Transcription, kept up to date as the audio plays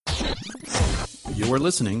You're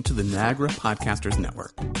listening to the Niagara Podcasters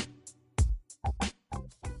Network.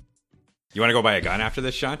 You want to go buy a gun after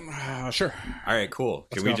this, Sean? Sure. All right, cool.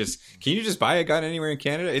 Can Let's go. Can you just buy a gun anywhere in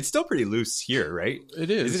Canada? It's still pretty loose here, right? It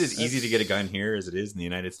is. Is it as easy to get a gun here as it is in the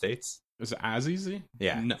United States? Is it as easy?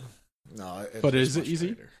 Yeah. No. No, But it's is it much easy?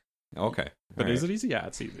 tighter. Okay. But All is right. it easy? Yeah,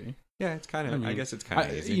 it's easy. Yeah, it's kind of. I guess it's kind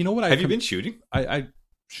of easy. You know what? Have you been shooting? I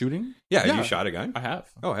shooting? Yeah. Have you shot a gun? I have.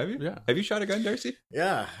 Oh, have you? Yeah. Have you shot a gun, Darcy?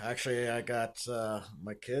 Yeah, actually, I got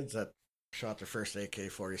my kids that shot their first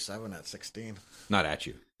AK-47 at 16. Not at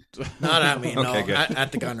you. Not at me, no, Okay, good.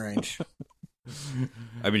 at the gun range.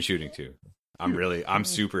 I've been shooting too. I'm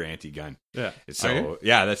super anti-gun. Yeah. Are you? So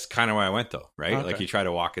yeah, that's kind of why I went though, right? Okay. Like you try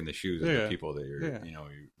to walk in the shoes of Yeah. the people that you're, Yeah. you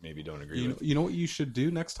maybe don't agree with. You know what you should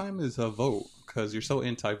do next time is vote, because you're so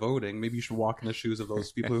anti-voting. Maybe you should walk in the shoes of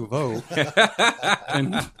those people who vote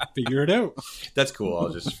and figure it out. That's cool. I'll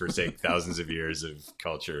just forsake thousands of years of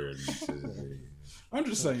culture and I'm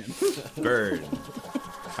just saying. bird.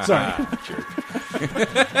 Sorry. Jerk.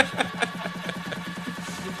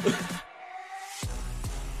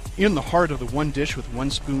 In the heart of the One Dish with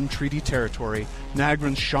One Spoon Treaty territory,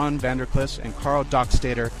 Niagarans Sean Vanderklis and Carl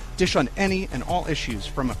Dockstader dish on any and all issues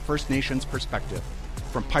from a First Nations perspective.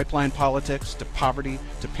 From pipeline politics to poverty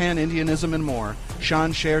to pan-Indianism and more,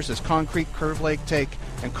 Sean shares his concrete Curve Lake take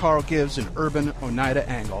and Carl gives an urban Oneida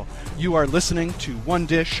angle. You are listening to One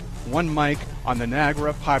Dish, One Mic on the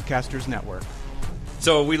Niagara Podcasters Network.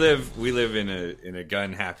 So we live in a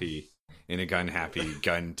gun happy,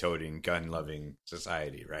 gun toting, gun loving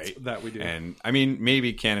society, right? That we do. And I mean,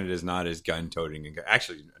 maybe Canada is not as gun toting, and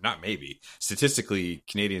actually, not maybe. Statistically,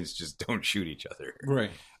 Canadians just don't shoot each other.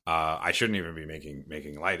 Right. I shouldn't even be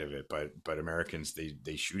making light of it, but Americans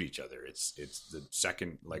they shoot each other. It's the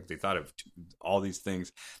second, like they thought of all these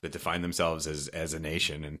things that define themselves as a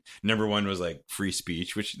nation, and number one was like free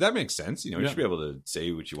speech, which that makes sense. You Yeah. should be able to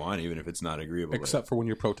say what you want, even if it's not agreeable. Except for when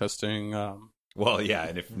you're protesting. Well, yeah,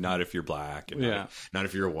 and if you're black, and Yeah. not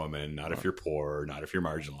if you're a woman, not if you're poor, not if you're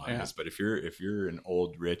marginalized, Yeah. but if you're an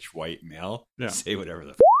old rich white male, Yeah. say whatever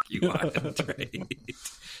the you want, right?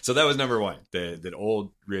 So that was number one, that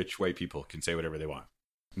old rich white people can say whatever they want.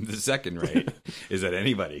 The second, right, is that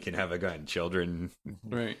anybody can have a gun, children,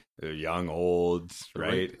 Right. young, old,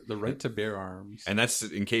 right? The right to bear arms. And that's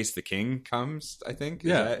in case the king comes, I think. Is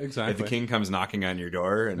Yeah, that- exactly. If the king comes knocking on your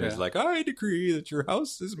door and is Yeah. like, I decree that your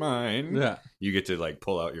house is mine. Yeah. You get to like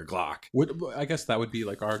pull out your Glock. I guess that would be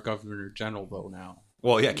like our governor general though now.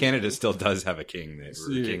 Well, yeah, Canada still does have a king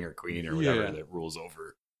or Yeah. king or queen or whatever Yeah. that rules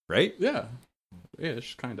over, right? Yeah.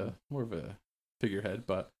 Ish, kind of. More of a figurehead,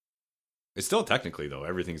 but It's still technically though,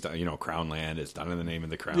 everything's done. Crown land. It's done in the name of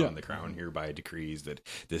the crown. Yeah. The crown hereby decrees that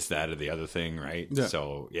this, that, or the other thing, right? Yeah.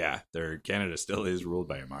 So yeah, Canada still is ruled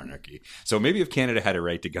by a monarchy. So maybe if Canada had a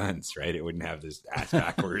right to guns, right, it wouldn't have this ass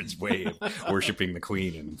backwards way of worshiping the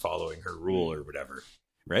queen and following her rule or whatever,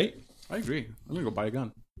 right? I agree. I'm gonna go buy a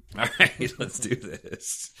gun. All right, let's do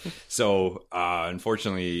this. So,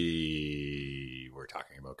 unfortunately, we're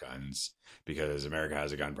talking about guns because America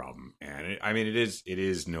has a gun problem, and it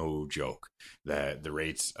is no joke that the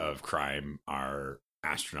rates of crime are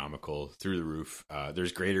astronomical, through the roof.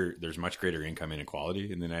 There's much greater income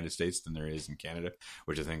inequality in the United States than there is in Canada,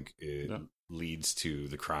 which I think leads to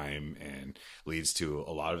the crime and leads to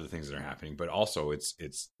a lot of the things that are happening. But also, it's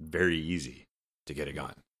very easy to get a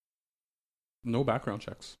gun. No background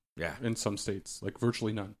checks Yeah. in some states, like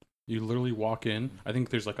virtually none. You literally walk in. I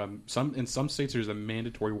think there's like in some states there's a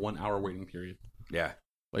mandatory 1 hour waiting period. Yeah.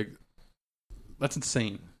 Like that's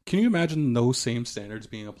insane. Can you imagine those same standards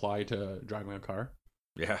being applied to driving a car?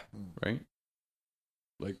 Yeah. Right?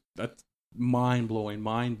 Like that's mind blowing,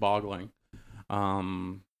 mind boggling. I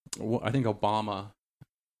think Obama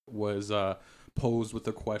was posed with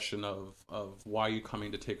the question of why are you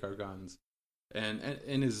coming to take our guns? And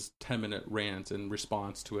in his 10-minute rant in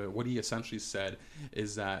response to it, what he essentially said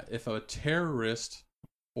is that if a terrorist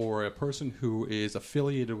or a person who is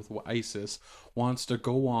affiliated with ISIS wants to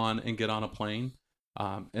go on and get on a plane,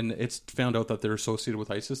 and it's found out that they're associated with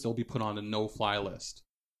ISIS, they'll be put on a no-fly list.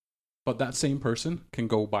 But that same person can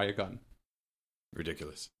go buy a gun.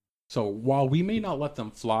 Ridiculous. So while we may not let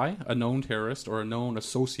them fly, a known terrorist or a known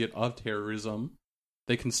associate of terrorism,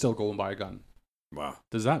 they can still go and buy a gun. Wow.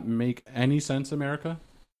 Does that make any sense, America?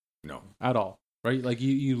 No. At all, right? Like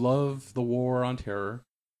you love the war on terror.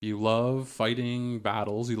 You love fighting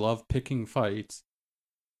battles. You love picking fights.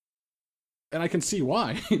 And I can see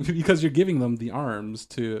why, because you're giving them the arms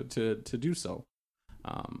to do so.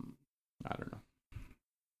 I don't know.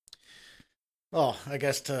 Well, I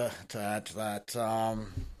guess to add to that,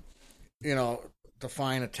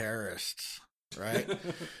 define a terrorist. right?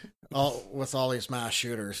 With all these mass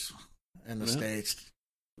shooters in the States,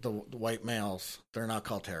 the white males, they're not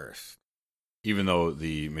called terrorists. Even though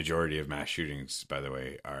the majority of mass shootings, by the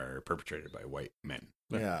way, are perpetrated by white men.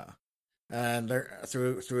 Yeah. And they're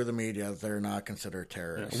through the media, they're not considered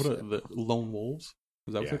terrorists. What are the lone wolves?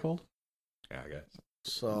 Is that what they're called? Yeah, I guess.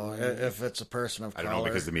 So if it's a person of I color, don't know,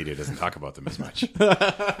 because the media doesn't talk about them as much.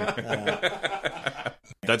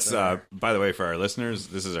 That's by the way, for our listeners,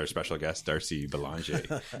 this is our special guest, Darcy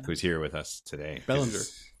Belanger, who's here with us today. Bellinger.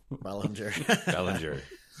 Bellinger. Bellinger.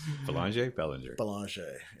 Bellinger.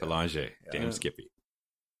 Yeah. Damn Skippy.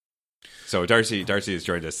 So Darcy has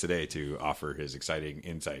joined us today to offer his exciting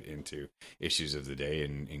insight into issues of the day,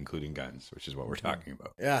 and including guns, which is what we're talking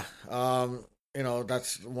about. Yeah.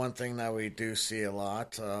 That's one thing that we do see a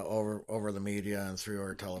lot over the media and through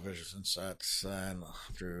our television sets and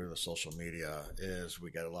through the social media is we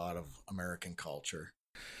get a lot of American culture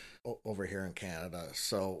over here in Canada.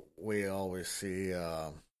 So we always see,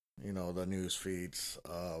 the news feeds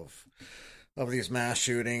of these mass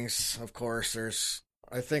shootings. Of course,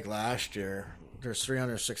 I think last year there's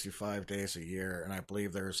 365 days a year, and I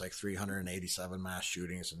believe there's like 387 mass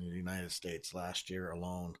shootings in the United States last year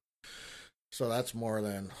alone. So that's more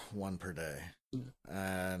than one per day.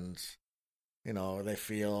 And, they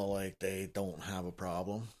feel like they don't have a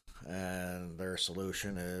problem. And their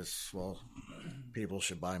solution is, well, people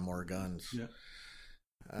should buy more guns. Yeah.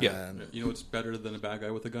 And, You know what's better than a bad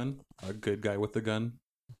guy with a gun? A good guy with a gun.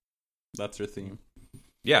 That's their theme.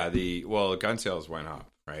 Yeah, gun sales went up,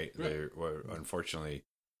 right? Unfortunately,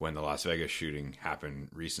 when the Las Vegas shooting happened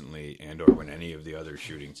recently, and or when any of the other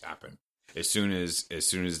shootings happen, as soon as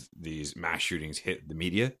these mass shootings hit the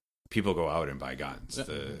media, people go out and buy guns.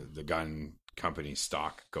 The gun company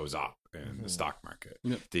stock goes up in the stock market.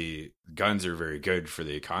 The guns are very good for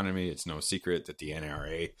the economy. It's no secret that the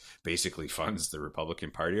NRA basically funds the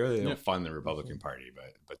Republican Party, or they don't fund the Republican Party,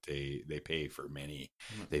 but they pay for many.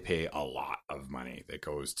 They pay a lot of money that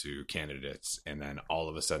goes to candidates, and then all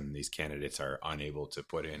of a sudden these candidates are unable to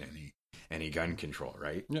put in any gun control,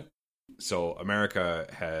 right? Yeah. So America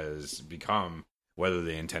has become, whether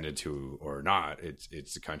they intended to or not,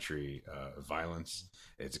 it's a country of violence.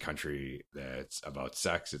 It's a country that's about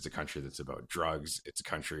sex. It's a country that's about drugs. It's a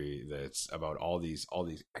country that's about all these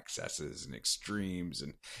excesses and extremes,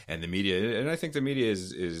 and the media. And I think the media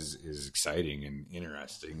is exciting and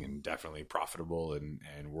interesting and definitely profitable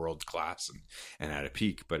and world class and at a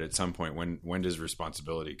peak. But at some point, when does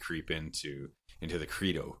responsibility creep into the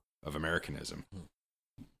credo of Americanism?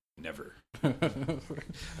 Never.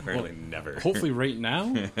 Apparently never. Hopefully right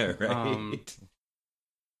now. Right.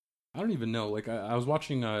 I don't even know. Like, I was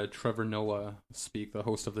watching Trevor Noah speak, the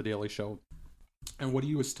host of The Daily Show. And what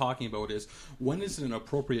he was talking about is, when is it an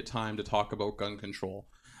appropriate time to talk about gun control?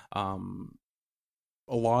 A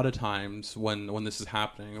lot of times when this is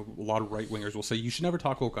happening, a lot of right-wingers will say, you should never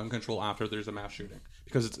talk about gun control after there's a mass shooting,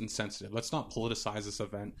 because it's insensitive. Let's not politicize this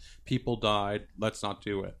event. People died. Let's not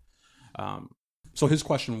do it. So his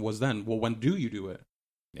question was then, well, when do you do it?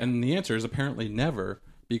 Yeah. And the answer is apparently never,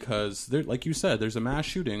 because there, like you said, there's a mass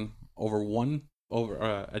shooting over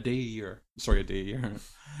a day a year. Sorry, a day a year.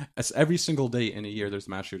 It's every single day in a year there's a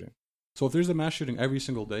mass shooting. So if there's a mass shooting every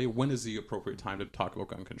single day, when is the appropriate time to talk about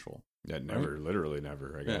gun control? Yeah, never, right? Literally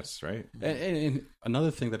never, I guess, right? And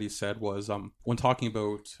another thing that he said was, when talking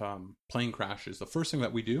about plane crashes, the first thing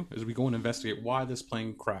that we do is we go and investigate why this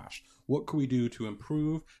plane crashed. What can we do to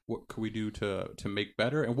improve? What can we do to make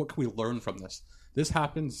better? And what can we learn from this? This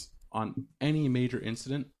happens on any major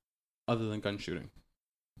incident other than gun shooting.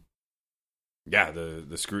 Yeah,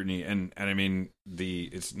 the scrutiny and I mean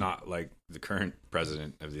it's not like the current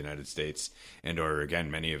president of the United States and or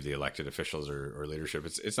again many of the elected officials or leadership.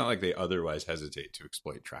 It's not like they otherwise hesitate to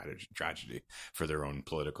exploit tragedy for their own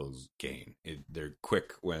political gain. They're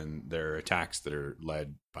quick when there are attacks that are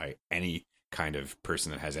led by any kind of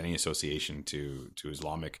person that has any association to the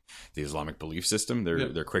Islamic belief system.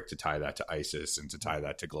 They're quick to tie that to ISIS and to tie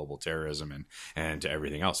that to global terrorism and to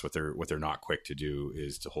everything else. What they're not quick to do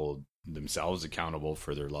is to hold themselves accountable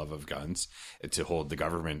for their love of guns, to hold the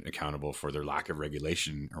government accountable for their lack of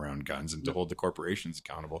regulation around guns, and to hold the corporations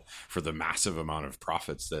accountable for the massive amount of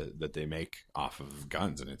profits that they make off of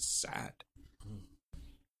guns. And it's sad.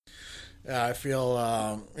 Yeah, I feel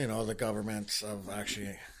the government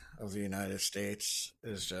of the United States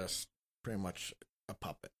is just pretty much a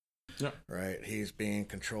puppet. Yeah. Right. He's being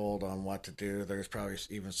controlled on what to do. There's probably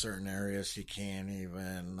even certain areas he can't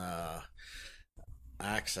even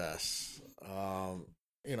access.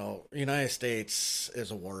 United States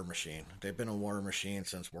is a war machine. They've been a war machine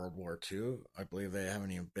since World War II. I believe they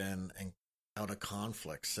haven't even been out of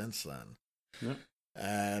conflict since then. Yeah.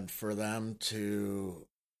 And for them to,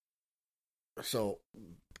 so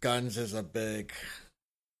guns is a big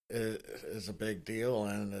deal,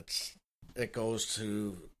 and it goes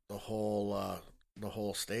to the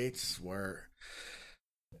whole states where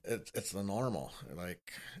it's the normal,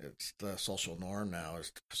 like it's the social norm now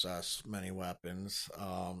is to possess many weapons,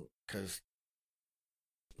 because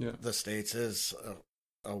the states is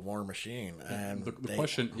a war machine, and the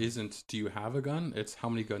question isn't do you have a gun, it's how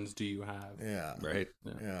many guns do you have. Right.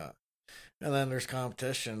 Yeah. And then there's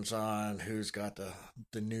competitions on who's got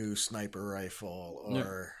the new sniper rifle,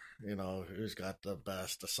 or who's got the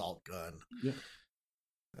best assault gun.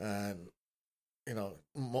 And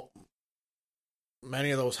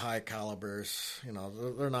many of those high calibers,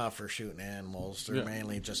 they're not for shooting animals. They're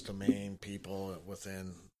mainly just to maim people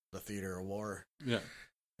within the theater of war.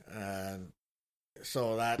 And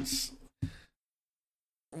so that's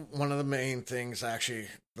one of the main things, actually,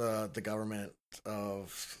 the government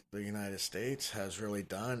of the United States has really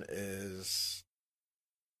done is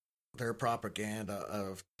their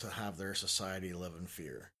propaganda to have their society live in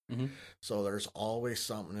fear. Mm-hmm. So there's always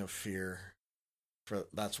something of fear.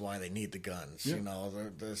 That's why they need the guns.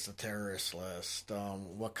 There's the terrorist list.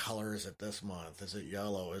 What color is it this month? Is it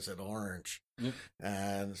yellow? Is it orange?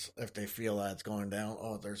 And if they feel that it's going down,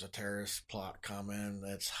 there's a terrorist plot coming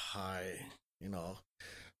that's high.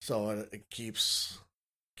 So it keeps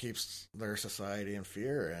their society in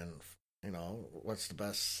fear. And what's the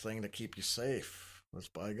best thing to keep you safe? Let's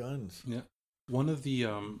buy guns. One of the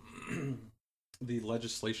the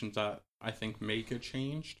legislations that I think may get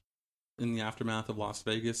changed in the aftermath of Las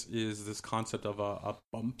Vegas is this concept of a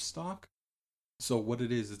bump stock. So what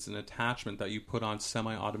it is, it's an attachment that you put on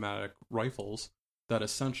semi-automatic rifles that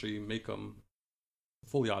essentially make them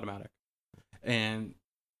fully automatic. And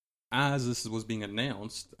as this was being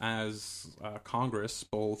announced, as Congress,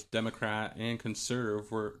 both Democrat and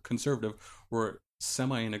conservative, were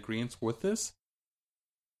semi in agreement with this,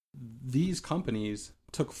 these companies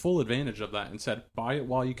took full advantage of that and said, buy it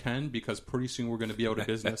while you can, because pretty soon we're going to be out of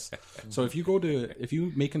business. So if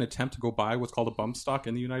you make an attempt to go buy what's called a bump stock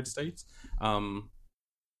in the United States,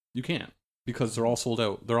 you can't, because they're all sold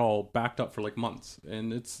out. They're all backed up for like months,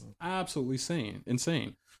 and it's absolutely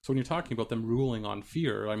insane. So when you're talking about them ruling on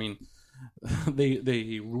fear, I mean,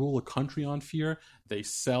 they rule a country on fear. They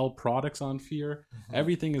sell products on fear. Mm-hmm.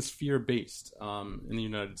 Everything is fear-based in the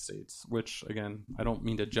United States, which, again, I don't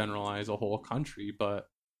mean to generalize a whole country, but...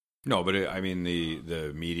 No, but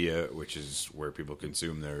the media, which is where people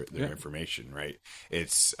consume their information, right?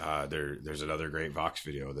 It's there's another great Vox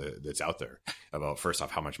video that's out there about, first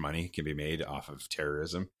off, how much money can be made off of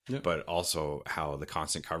terrorism, but also how the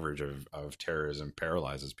constant coverage of terrorism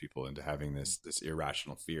paralyzes people into having this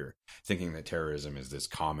irrational fear, thinking that terrorism is this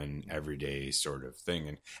common everyday sort of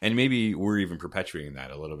thing, and maybe we're even perpetuating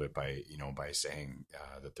that a little bit by saying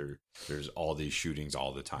that there's all these shootings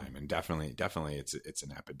all the time, and definitely it's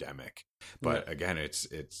an epidemic. But again, it's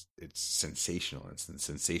sensational. It's the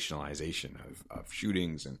sensationalization of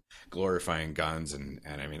shootings and glorifying guns, and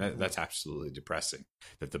I mean that's absolutely depressing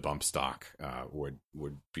that the bump stock would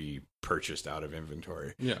be purchased out of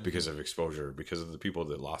inventory because of exposure, because of the people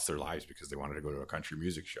that lost their lives because they wanted to go to a country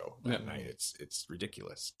music show that night. It's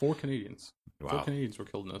ridiculous. 4 Canadians. Wow. 4 Canadians were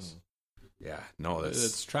killed in this. Yeah, no,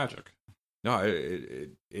 it's tragic. No,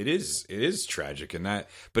 it is tragic, and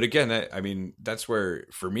but again, I mean, that's where,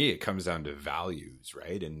 for me, it comes down to values,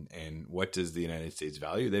 right? And what does the United States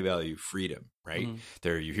value? They value freedom, right?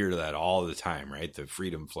 Mm-hmm. You hear that all the time, right? The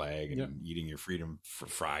freedom flag and eating your freedom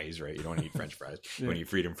fries, right? You don't want to eat French fries. You want to eat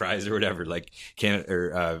freedom fries or whatever. Like Canada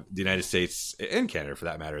or the United States and Canada, for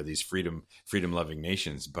that matter, these freedom loving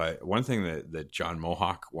nations. But one thing that John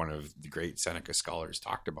Mohawk, one of the great Seneca scholars,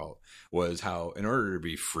 talked about was how, in order to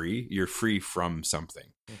be free, you're free from something.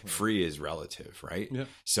 Mm-hmm. Free is relative, right? Yeah.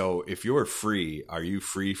 So if you're free, are you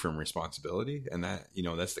free from responsibility? And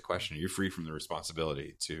that's the question. Are you free from the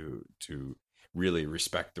responsibility to really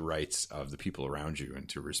respect the rights of the people around you, and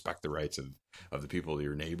to respect the rights of the people,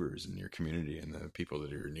 your neighbors and your community and the people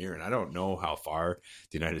that are near? And I don't know how far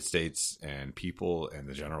the United States and people and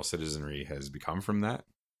the general citizenry has become from that,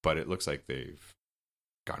 but it looks like they've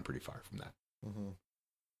gone pretty far from that. Mm-hmm.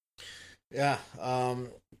 Yeah.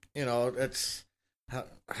 It's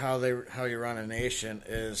how you run a nation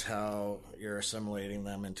is how you're assimilating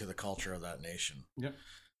them into the culture of that nation. Yep.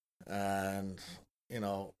 And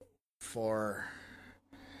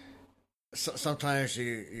sometimes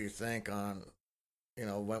you think on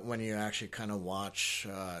when you actually kind of watch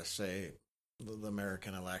say the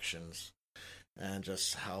American elections, and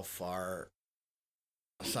just how far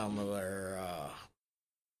some of their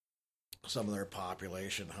some of their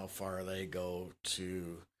population, how far they go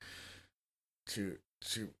to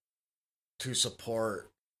support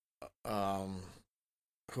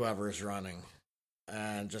whoever is running,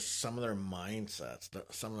 and just some of their mindsets,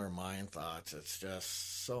 some of their mind thoughts. It's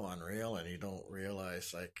just so unreal, and you don't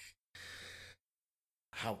realize, like,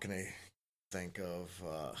 how can they think of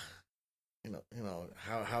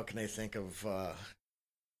how can they think of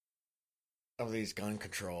these gun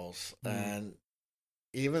controls? And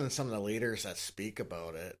even some of the leaders that speak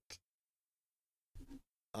about it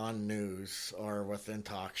on news or within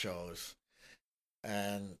talk shows,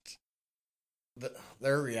 and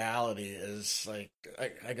their reality is, like,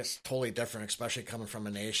 I guess totally different, especially coming from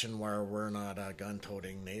a nation where we're not a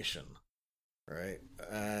gun-toting nation, right?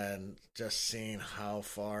 And just seeing how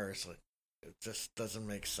far, it's like, it just doesn't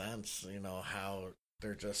make sense, how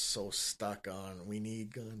they're just so stuck on, we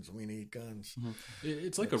need guns.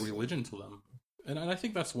 It's like a religion to them. And I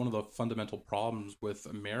think that's one of the fundamental problems with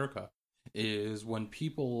America, is when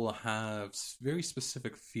people have very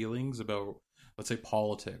specific feelings about, let's say,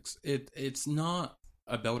 politics. It's not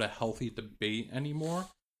about a healthy debate anymore.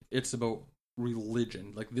 It's about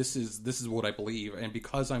religion. Like, this is what I believe, and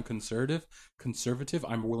because I'm conservative,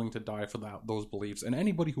 I'm willing to die for those beliefs. And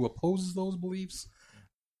anybody who opposes those beliefs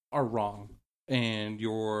are wrong, and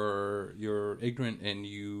you're ignorant, and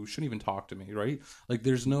you shouldn't even talk to me, right? Like,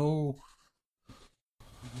 there's no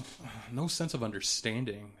sense of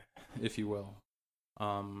understanding, if you will,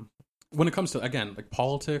 when it comes to, again, like,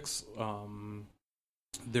 politics,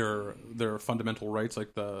 their fundamental rights,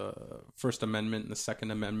 like the First Amendment and the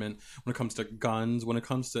Second Amendment. When it comes to guns, when it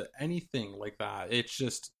comes to anything like that, it's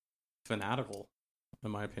just fanatical,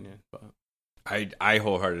 in my opinion. But I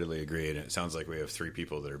wholeheartedly agree, and it sounds like we have three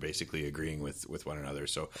people that are basically agreeing with one another.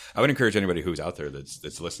 So I would encourage anybody who's out there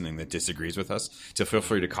that's listening that disagrees with us to feel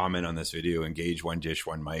free to comment on this video, engage One Dish,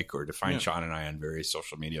 One Mic, or to find Sean and I on various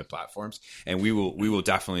social media platforms, and we will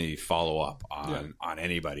definitely follow up on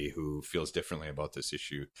anybody who feels differently about this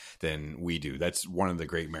issue than we do. That's one of the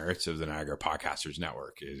great merits of the Niagara Podcasters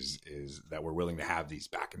Network is that we're willing to have these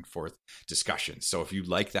back and forth discussions. So if you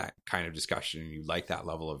like that kind of discussion, you like that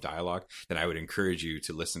level of dialogue, then I would encourage you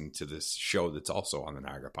to listen to this show that's also on the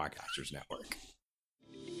Niagara Podcasters Network.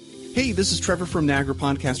 Hey, this is Trevor from Niagara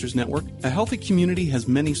Podcasters Network. A healthy community has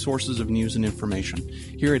many sources of news and information.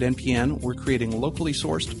 Here at NPN, we're creating locally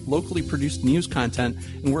sourced, locally produced news content,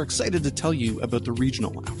 and we're excited to tell you about The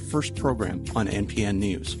Regional, our first program on NPN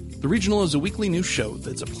News. The Regional is a weekly news show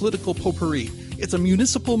that's a political potpourri. It's a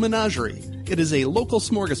municipal menagerie. It is a local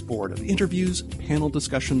smorgasbord of interviews, panel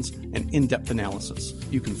discussions, and in-depth analysis.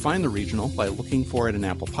 You can find The Regional by looking for it in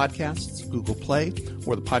Apple Podcasts, Google Play,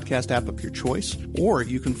 or the podcast app of your choice, or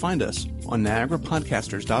you can find us on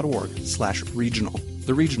niagarapodcasters.org/regional.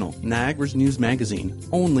 The Regional, Niagara's news magazine,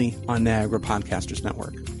 only on Niagara Podcasters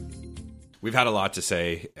Network. We've had a lot to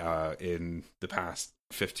say in the past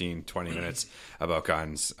 15, 20 minutes about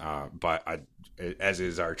guns, but as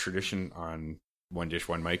is our tradition on One Dish,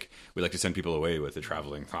 One Mic, we like to send people away with a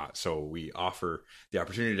traveling thought. So we offer the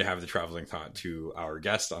opportunity to have the traveling thought to our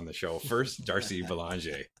guest on the show. First, Darcy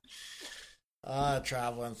Belanger.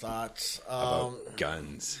 Traveling thoughts. About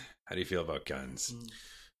guns. How do you feel about guns?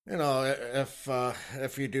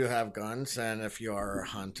 If you do have guns, and if you are a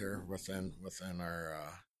hunter within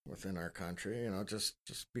our country, just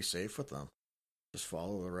be safe with them. Just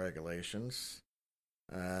follow the regulations.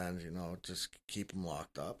 And, just keep them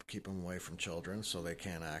locked up, keep them away from children so they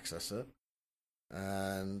can't access it.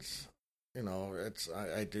 And,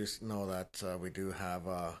 I do know that we do have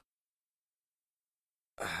not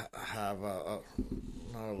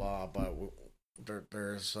a law, but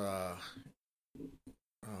there's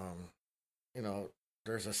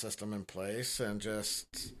there's a system in place, and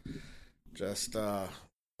just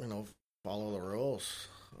follow the rules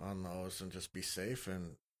on those and just be safe,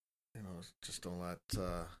 and just don't let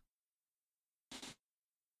the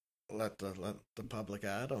public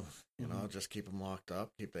at them. Just keep them locked up,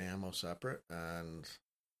 keep the ammo separate, and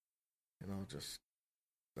just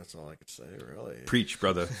that's all I could say, really. Preach,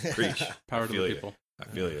 brother, preach. Power to the people. I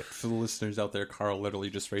feel you. For the listeners out there, Carl literally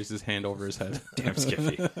just raised his hand over his head. Damn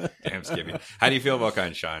Skippy. How do you feel about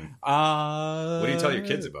guns, Sean? What do you tell your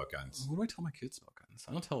kids about guns? What do I tell my kids about guns?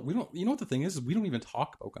 We don't. You know what the thing is? We don't even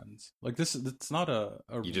talk about guns. Like this. It's not a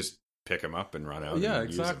you just pick them up and run out. Yeah, and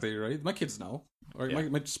exactly. Right. My kids know. Or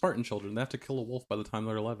my Spartan children, they have to kill a wolf by the time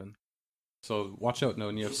they're 11. So watch out,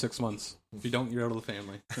 Noah. You have 6 months. If you don't, you're out of the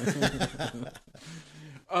family.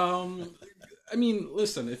 I mean,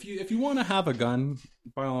 listen. If you want to have a gun,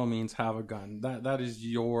 by all means, have a gun.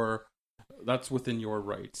 That's within your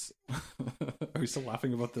rights. Are you still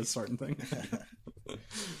laughing about this certain thing?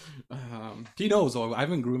 He knows, though. I've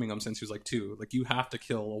been grooming him since he was like 2. Like, you have to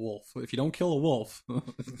kill a wolf. If you don't kill a wolf,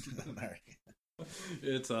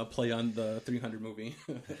 it's a play on the 300 movie.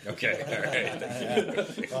 Okay, all right.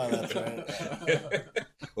 Thank you. Oh, that's right.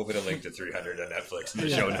 We'll put a link to 300 on Netflix in the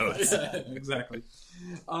show notes. Exactly.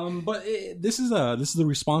 But this is the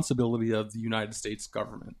responsibility of the United States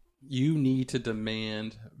government. You need to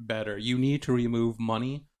demand better. You need to remove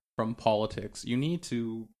money from politics. You need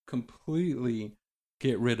to completely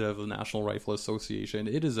get rid of the National Rifle Association.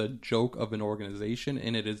 It is a joke of an organization,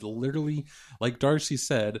 and it is literally, like Darcy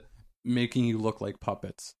said, making you look like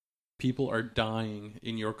puppets. People are dying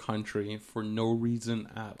in your country for no reason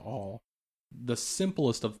at all. The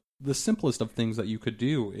simplest of things that you could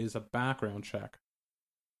do is a background check.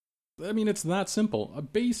 I mean, it's that simple. A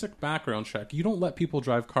basic background check. You don't let people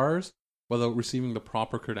drive cars without receiving the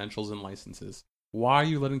proper credentials and licenses. Why are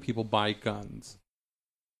you letting people buy guns?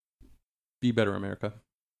 Be better, America.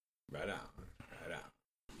 Right on.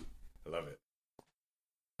 I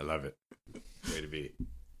love it. Way to be.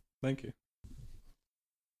 Thank you.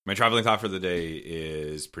 My traveling thought for the day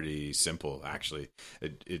is pretty simple, actually.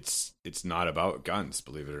 It's not about guns,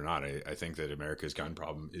 believe it or not. I think that America's gun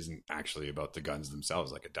problem isn't actually about the guns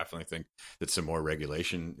themselves. Like, I definitely think that some more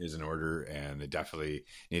regulation is in order, and they definitely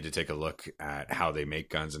need to take a look at how they make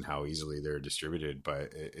guns and how easily they're distributed. But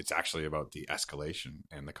it's actually about the escalation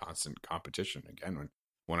and the constant competition. Again,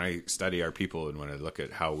 when I study our people and when I look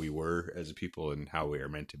at how we were as a people and how we are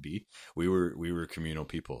meant to be, we were communal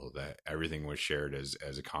people, that everything was shared as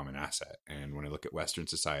a common asset. And when I look at Western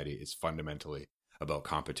society, it's fundamentally about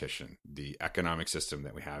competition. The economic system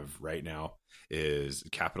that we have right now is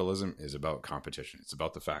capitalism is about competition. It's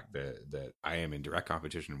about the fact that I am in direct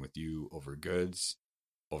competition with you over goods,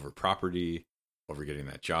 over property, over getting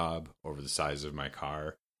that job, over the size of my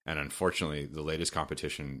car. And unfortunately, the latest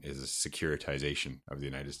competition is a securitization of the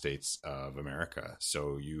United States of America.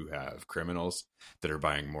 So you have criminals that are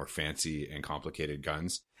buying more fancy and complicated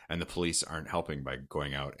guns, and the police aren't helping by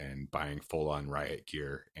going out and buying full-on riot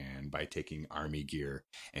gear, and by taking army gear,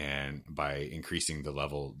 and by increasing the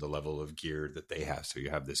level of gear that they have. So you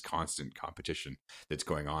have this constant competition that's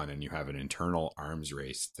going on, and you have an internal arms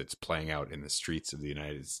race that's playing out in the streets of the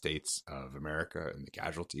United States of America, and the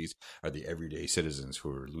casualties are the everyday citizens who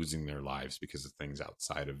are losing their lives because of things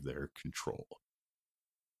outside of their control.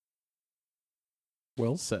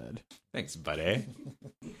 Well said. Thanks, buddy.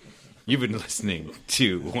 You've been listening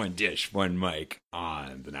to One Dish, One Mic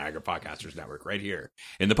on the Niagara Podcasters Network, right here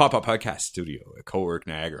in the Pop-Up Podcast Studio at Cowork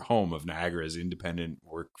Niagara, home of Niagara's independent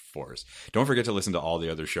workforce. Don't forget to listen to all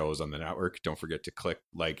the other shows on the network. Don't forget to click,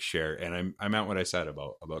 like, share. And I meant what I said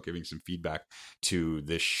about giving some feedback to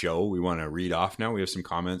this show. We want to read off now. We have some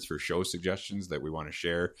comments for show suggestions that we want to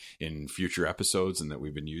share in future episodes and that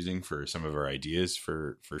we've been using for some of our ideas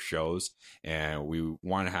for shows. And we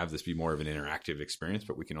want to have this be more of an interactive experience,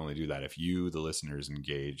 but we can only do that if you, the listeners,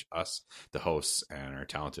 engage us, the hosts, and our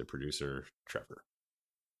talented producer, Trevor.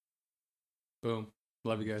 Boom.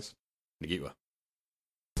 Love you guys. Nagitwa.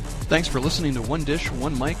 Thanks for listening to One Dish,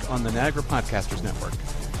 One Mic on the Niagara Podcasters Network.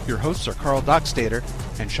 Your hosts are Carl Dockstader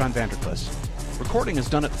and Sean Vanderklis. Recording is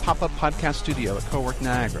done at the Pop-Up Podcast Studio at Cowork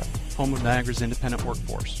Niagara, home of Niagara's independent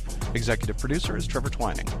workforce. Executive producer is Trevor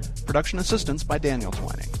Twining. Production assistance by Daniel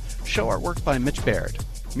Twining. Show artwork by Mitch Baird.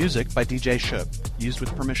 Music by DJ Shub, used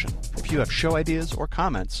with permission. If you have show ideas or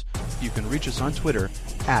comments, you can reach us on Twitter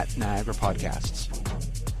at Niagara Podcasts.